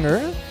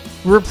stronger.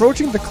 We're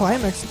approaching the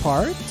climax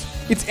part.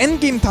 It's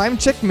endgame time,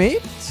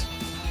 checkmate.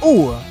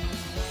 Oh,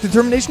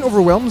 determination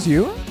overwhelms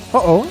you.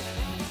 Uh-oh.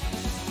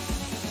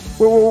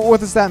 What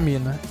does that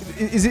mean?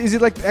 Is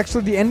it like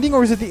actually the ending,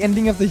 or is it the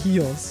ending of the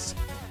heals?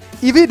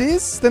 If it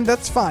is, then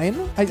that's fine.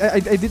 I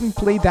didn't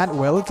play that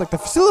well. It's like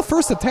still the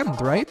first attempt,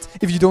 right?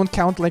 If you don't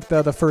count like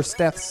the first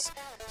deaths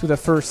to the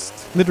first,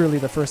 literally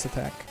the first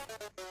attack.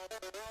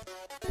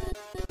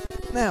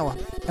 Now,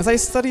 as I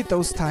studied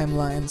those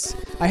timelines,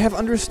 I have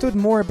understood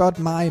more about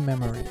my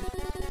memory.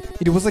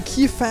 It was a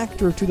key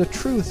factor to the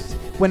truth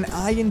when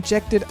I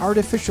injected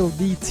artificial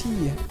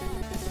DT.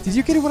 Did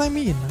you get what I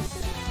mean?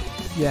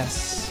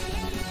 Yes.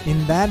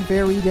 In that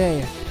very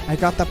day, I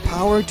got the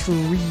power to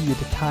read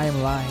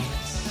timelines.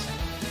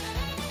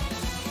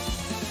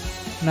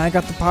 And I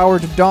got the power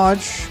to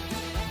dodge.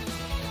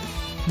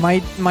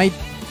 Might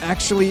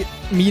actually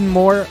mean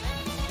more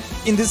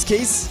in this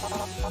case.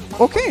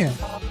 Okay.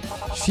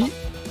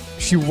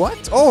 She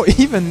what? Oh,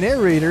 even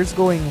narrator's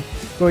going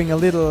a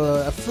little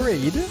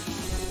afraid.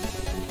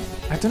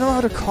 I don't know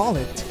how to call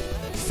it.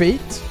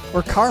 Fate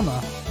or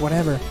karma,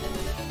 whatever.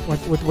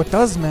 What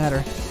does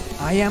matter?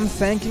 I am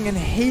thanking and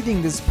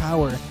hating this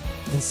power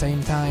at the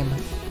same time.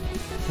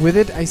 With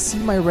it, I see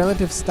my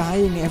relatives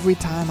dying every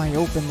time I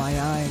open my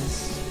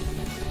eyes.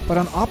 But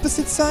on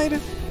opposite side,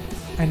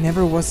 I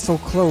never was so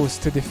close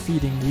to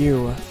defeating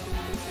you.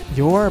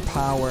 Your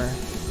power.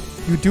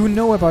 You do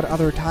know about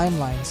other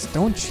timelines,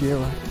 don't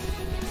you?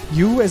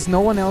 You, as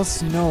no one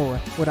else, know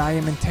what I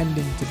am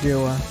intending to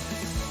do.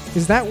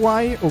 Is that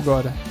why, oh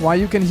god, why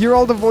you can hear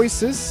all the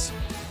voices?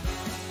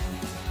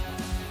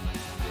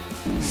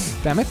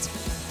 Damn it.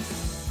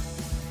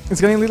 It's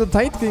getting a little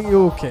tight.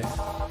 Okay.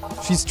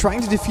 She's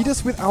trying to defeat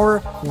us with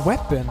our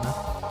weapon.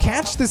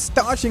 Catch this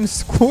dodging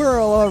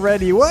squirrel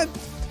already. What?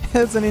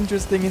 That's an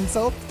interesting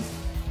insult.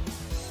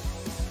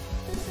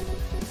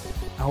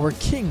 Our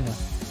king.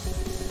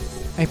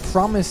 I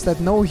promise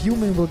that no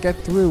human will get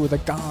through the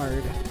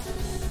guard.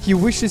 He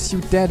wishes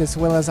you dead as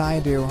well as I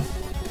do.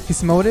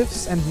 His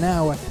motives and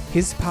now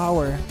his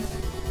power.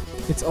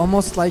 It's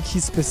almost like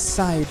he's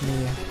beside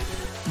me.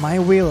 My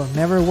will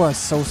never was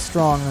so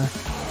strong.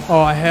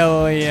 Oh,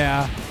 hell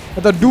yeah.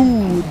 The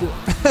dude.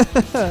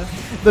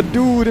 The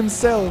dude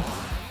himself.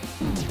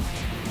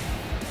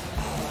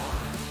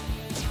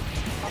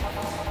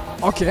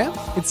 Okay,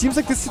 it seems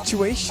like this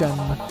situation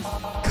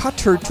cut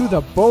her to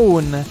the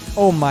bone.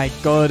 Oh my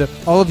god.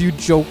 All of you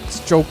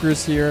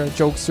jokers here,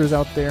 jokesters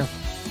out there.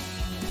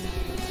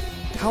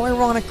 How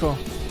ironical.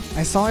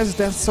 I saw his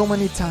death so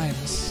many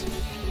times.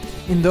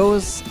 In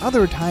those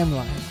other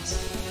timelines.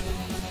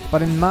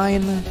 But in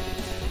mine,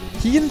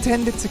 he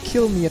intended to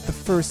kill me at the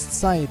first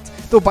sight.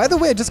 Though, by the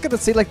way, I just gotta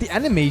say, like, the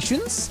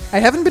animations, I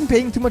haven't been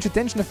paying too much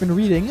attention, I've been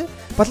reading,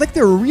 but, like,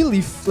 they're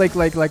really,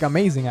 like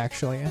amazing,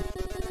 actually.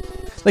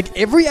 Like,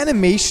 every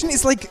animation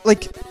is,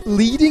 like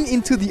leading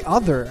into the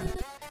other.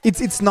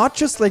 It's not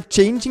just, like,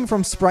 changing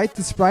from sprite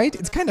to sprite,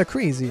 it's kinda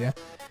crazy.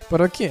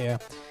 But okay.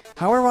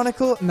 How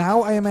ironical,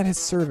 now I am at his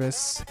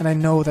service, and I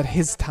know that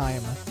his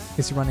time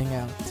is running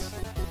out.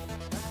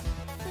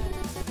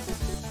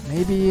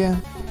 Maybe...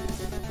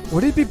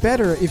 would it be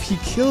better if he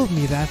killed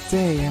me that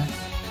day?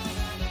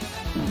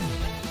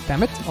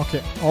 Damn it.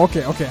 Okay.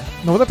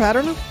 Know the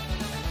pattern?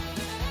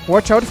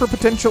 Watch out for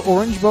potential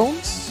orange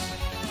bones.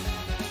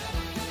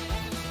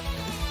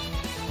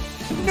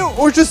 No,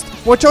 or just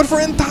watch out for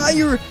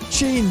entire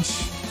change.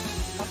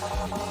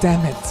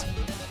 Damn it.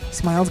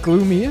 Smiles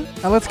gloomy.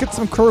 Now let's get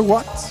some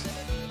Kurwat.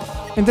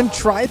 And then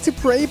try to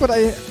pray, but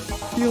I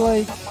feel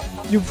like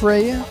you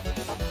pray.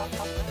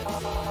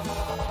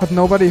 But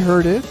nobody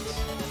heard it.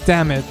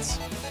 Damn it.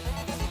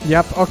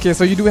 Yep, okay,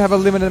 so you do have a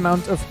limited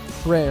amount of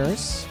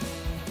prayers.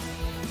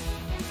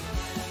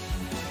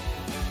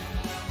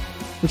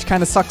 Which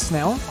kind of sucks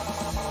now.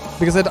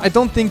 Because I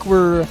don't think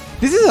we're...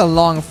 This is a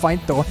long fight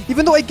though.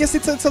 Even though I guess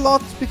it's a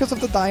lot because of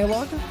the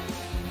dialogue.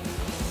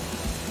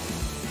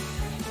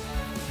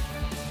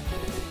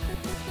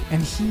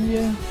 And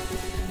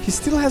he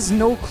still has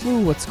no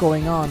clue what's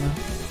going on.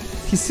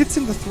 He sits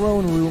in the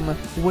throne room,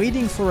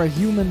 waiting for a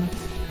human.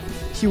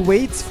 He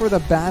waits for the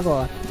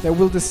battle that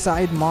will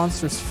decide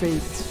Monster's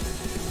fate.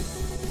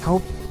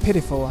 How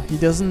pitiful. He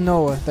doesn't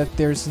know that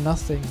there's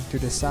nothing to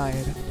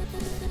decide.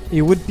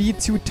 It would be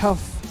too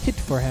tough hit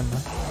for him.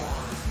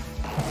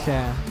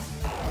 Okay.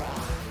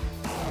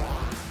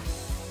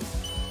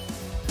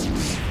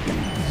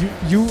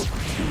 You...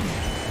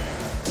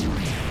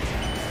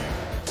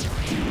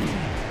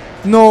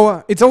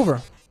 No, it's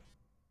over.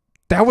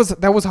 That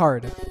was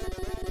hard.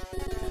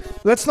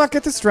 Let's not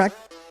get distracted.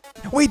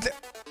 Wait.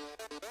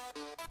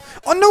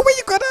 Oh no way!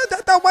 You got a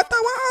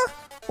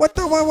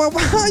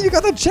you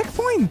got a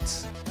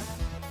checkpoint.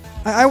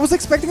 I was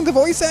expecting the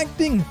voice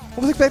acting. I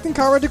was expecting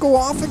Kara to go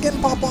off again,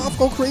 pop off,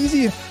 go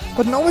crazy.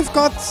 But now we've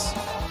got.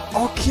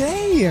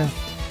 Okay.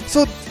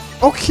 So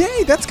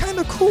okay, that's kind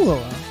of cool.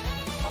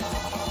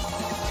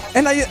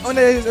 And I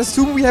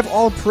assume we have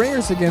all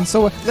prayers again,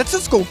 so let's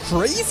just go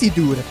crazy,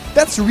 dude.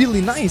 That's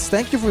really nice.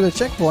 Thank you for the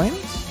checkpoint.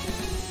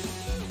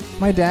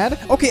 My dad?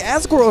 Okay,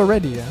 Asgore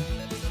already.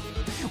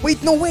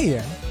 Wait, no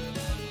way.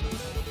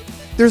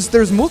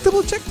 There's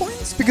multiple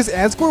checkpoints? Because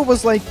Asgore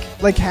was like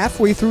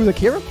halfway through the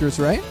characters,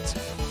 right?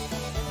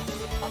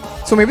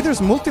 So maybe there's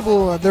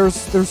multiple, there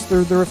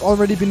have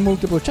already been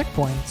multiple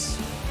checkpoints.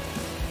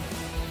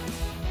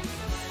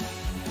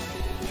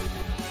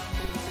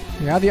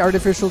 Yeah, the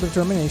artificial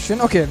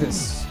determination. Okay,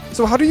 this.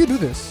 So how do you do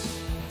this?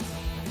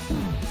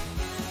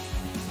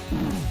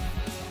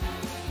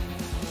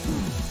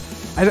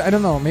 I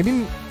don't know.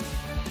 Maybe...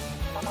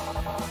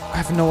 I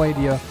have no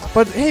idea.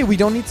 But hey, we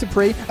don't need to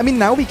pray. I mean,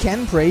 now we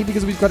can pray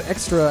because we've got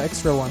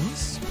extra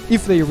ones.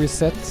 If they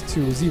reset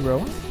to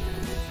 0.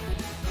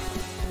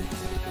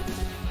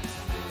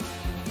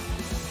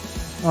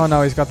 Oh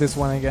no, he's got this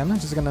one again. I'm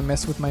just gonna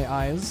mess with my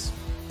eyes.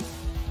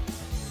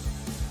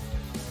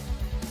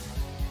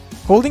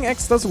 Holding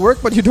X does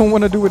work, but you don't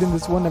want to do it in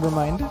this one, never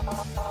mind.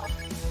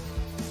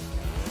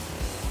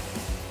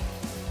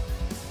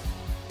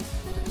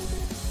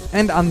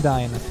 And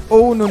Undyne.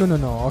 Oh,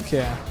 no,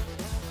 okay.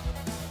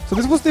 So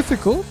this was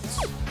difficult.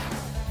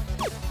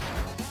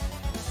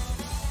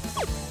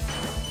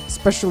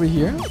 Especially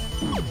here.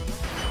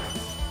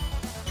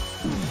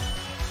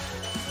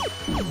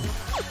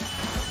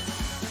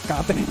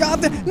 Got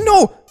it!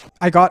 No!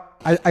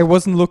 I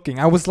wasn't looking.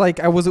 I was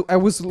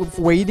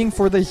waiting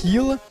for the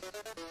heal.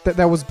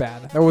 That was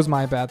bad. That was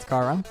my bad,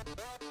 Kara.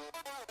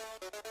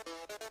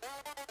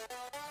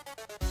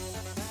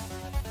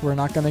 We're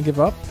not gonna give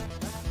up.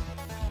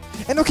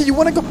 And okay, you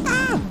wanna go...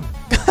 Ah!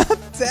 God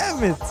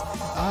damn it!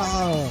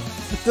 Oh.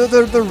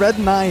 The red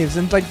knives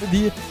and like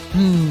the...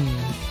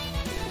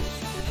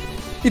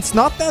 It's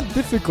not that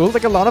difficult.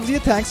 Like a lot of the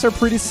attacks are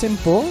pretty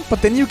simple.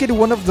 But then you get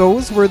one of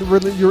those where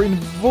your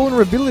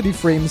invulnerability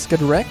frames get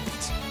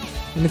wrecked.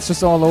 And it's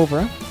just all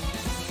over.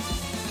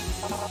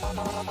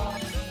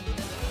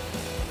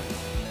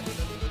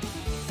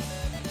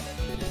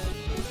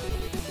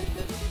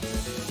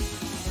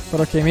 But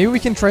okay, maybe we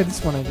can try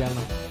this one again.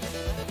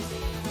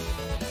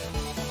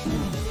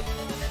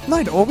 No,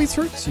 it always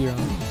hurts you.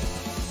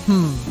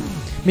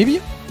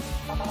 Maybe?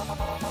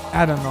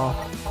 I don't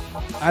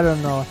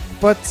know.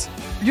 But,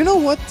 you know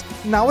what?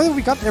 Now that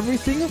we got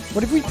everything,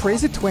 what if we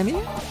praise it 20?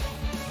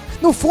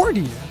 No,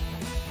 40!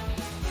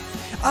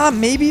 Ah,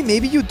 maybe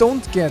you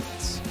don't get...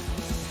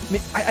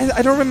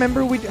 I don't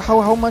remember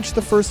how much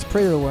the first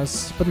prayer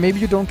was, but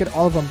maybe you don't get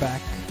all of them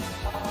back.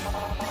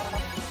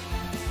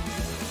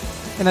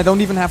 And I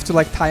don't even have to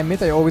like time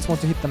it, I always want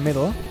to hit the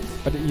middle,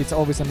 but it's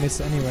always a miss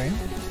anyway.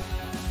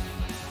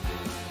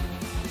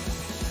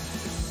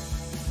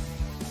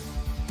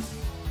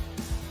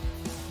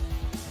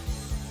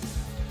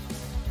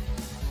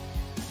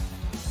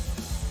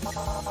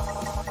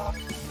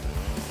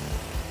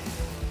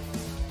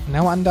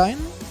 Now Undyne?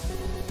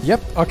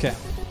 Yep, okay.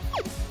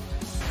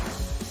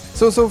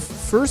 So the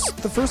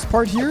first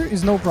part here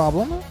is no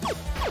problem.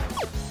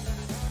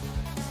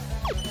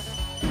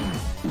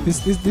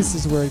 This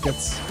is where it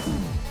gets...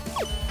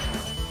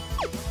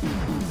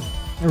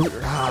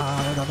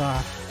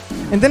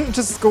 And then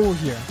just go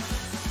here.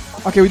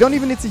 Okay, we don't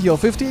even need to heal.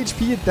 50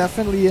 HP, it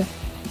definitely... I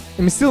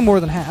mean, still more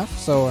than half,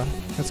 so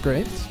that's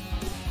great.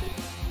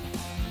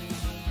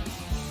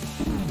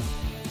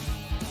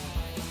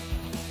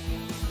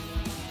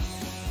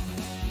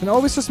 And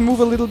always just move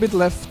a little bit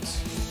left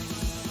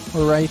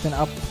or right and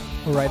up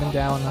or right and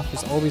down.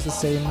 It's always the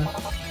same.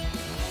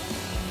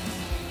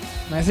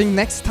 And I think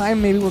next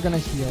time maybe we're gonna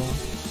heal.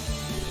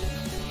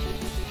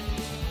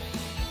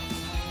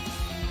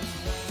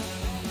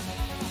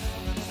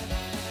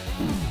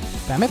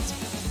 Damn it.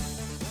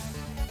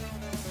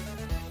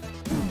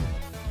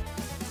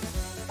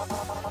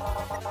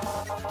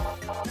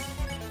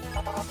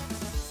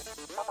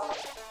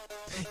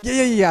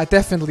 Yeah,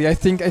 definitely. I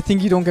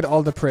think you don't get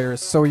all the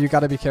prayers, so you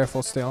gotta be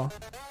careful still.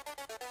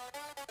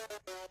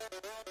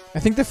 I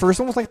think the first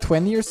one was like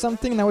 20 or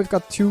something. Now we've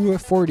got 2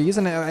 40s,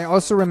 and I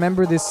also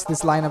remember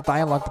this line of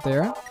dialogue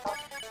there.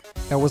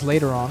 That was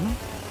later on.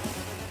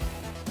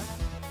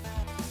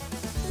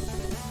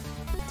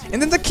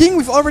 And then the king,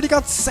 we've already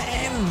got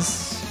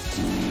Sans.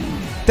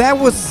 That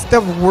was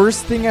the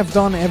worst thing I've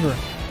done ever.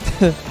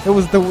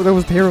 that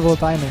was terrible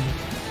timing.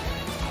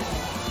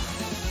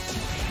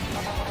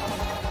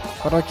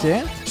 But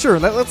okay, sure.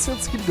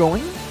 Let's keep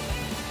going.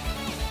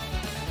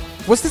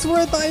 Was this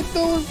where I died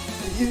though?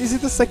 Is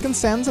it the second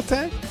Sans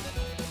attack?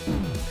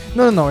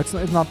 No. It's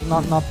not.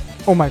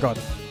 Oh my god!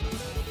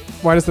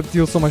 Why does that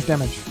deal so much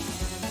damage?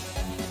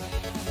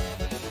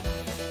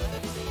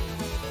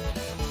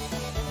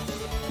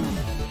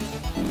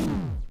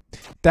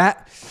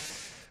 That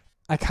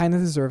I kind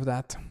of deserve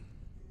that.